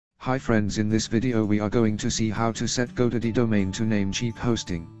Hi friends, in this video we are going to see how to set Godaddy domain to Namecheap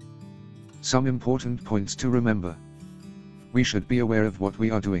hosting. Some important points to remember. We should be aware of what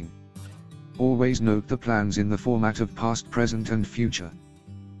we are doing. Always note the plans in the format of past, present and future.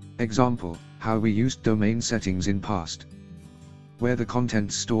 Example, how we used domain settings in past. Where the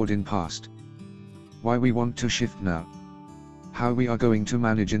contents stored in past. Why we want to shift now. How we are going to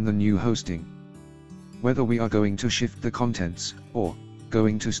manage in the new hosting. Whether we are going to shift the contents, or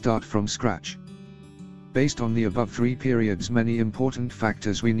going to start from scratch. Based on the above three periods, many important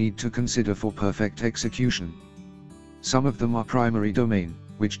factors we need to consider for perfect execution. Some of them are primary domain,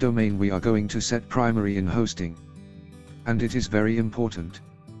 which domain we are going to set primary in hosting. And it is very important.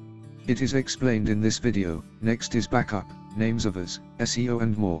 It is explained in this video. Next is backup, nameservers, SEO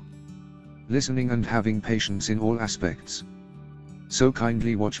and more. Listening and having patience in all aspects. So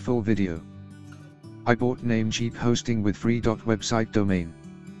kindly watch full video. I bought Namecheap hosting with free .website domain.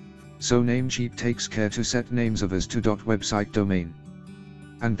 So Namecheap takes care to set nameservers to .website domain.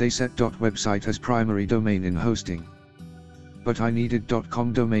 And they set .website as primary domain in hosting. But I needed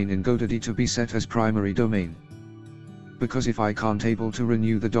 .com domain in Goddady to be set as primary domain. Because if I can't able to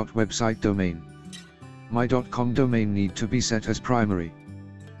renew the .website domain, my .com domain need to be set as primary.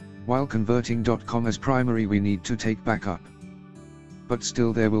 While converting .com as primary we need to take backup. But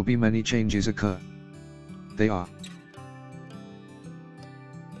still there will be many changes occur. They are: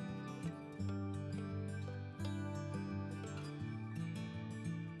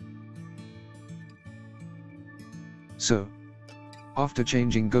 So, after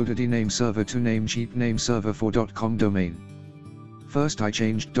changing Godaddy nameserver to Namecheap nameserver for .com domain, first I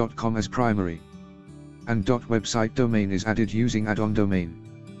changed .com as primary, and .website domain is added using add-on domain.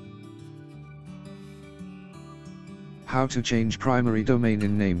 How to change primary domain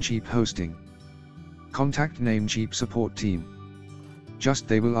in Namecheap hosting. Contact Namecheap support team. Just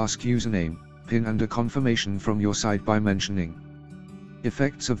they will ask username, PIN and a confirmation from your side by mentioning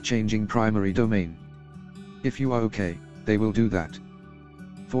effects of changing primary domain. If you are okay, they will do that.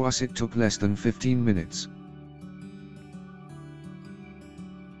 For us it took less than 15 minutes.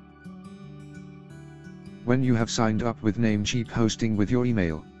 When you have signed up with Namecheap hosting with your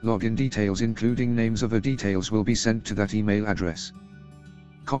email, login details including nameserver details will be sent to that email address.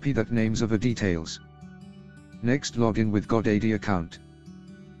 Copy that nameserver details. Next, log in with Goddady account.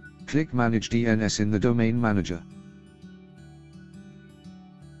 Click Manage DNS in the Domain Manager.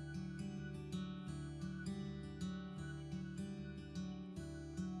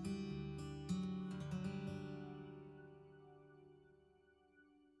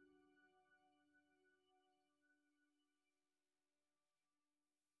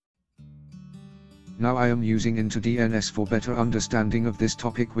 Now I am using into DNS for better understanding of this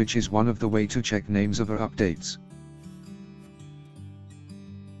topic, which is one of the way to check nameserver updates.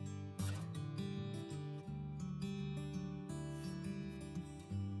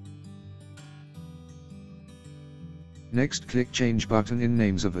 Next, click Change button in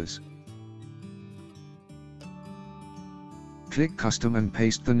Nameservers. Click Custom and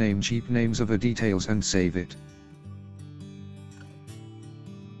paste the Namecheap nameserver details and save it.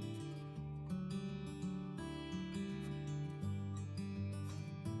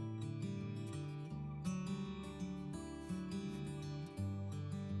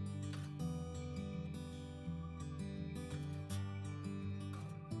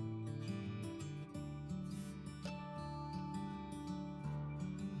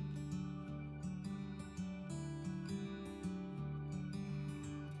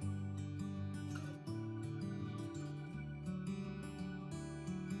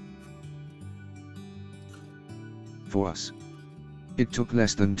 For us, it took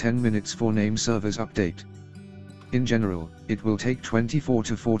less than 10 minutes for Nameservers update. In general, it will take 24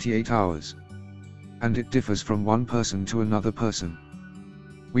 to 48 hours. And it differs from one person to another person.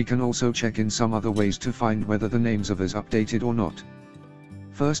 We can also check in some other ways to find whether the nameservers updated or not.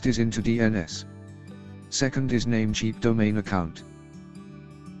 First is into DNS. Second is Namecheap domain account.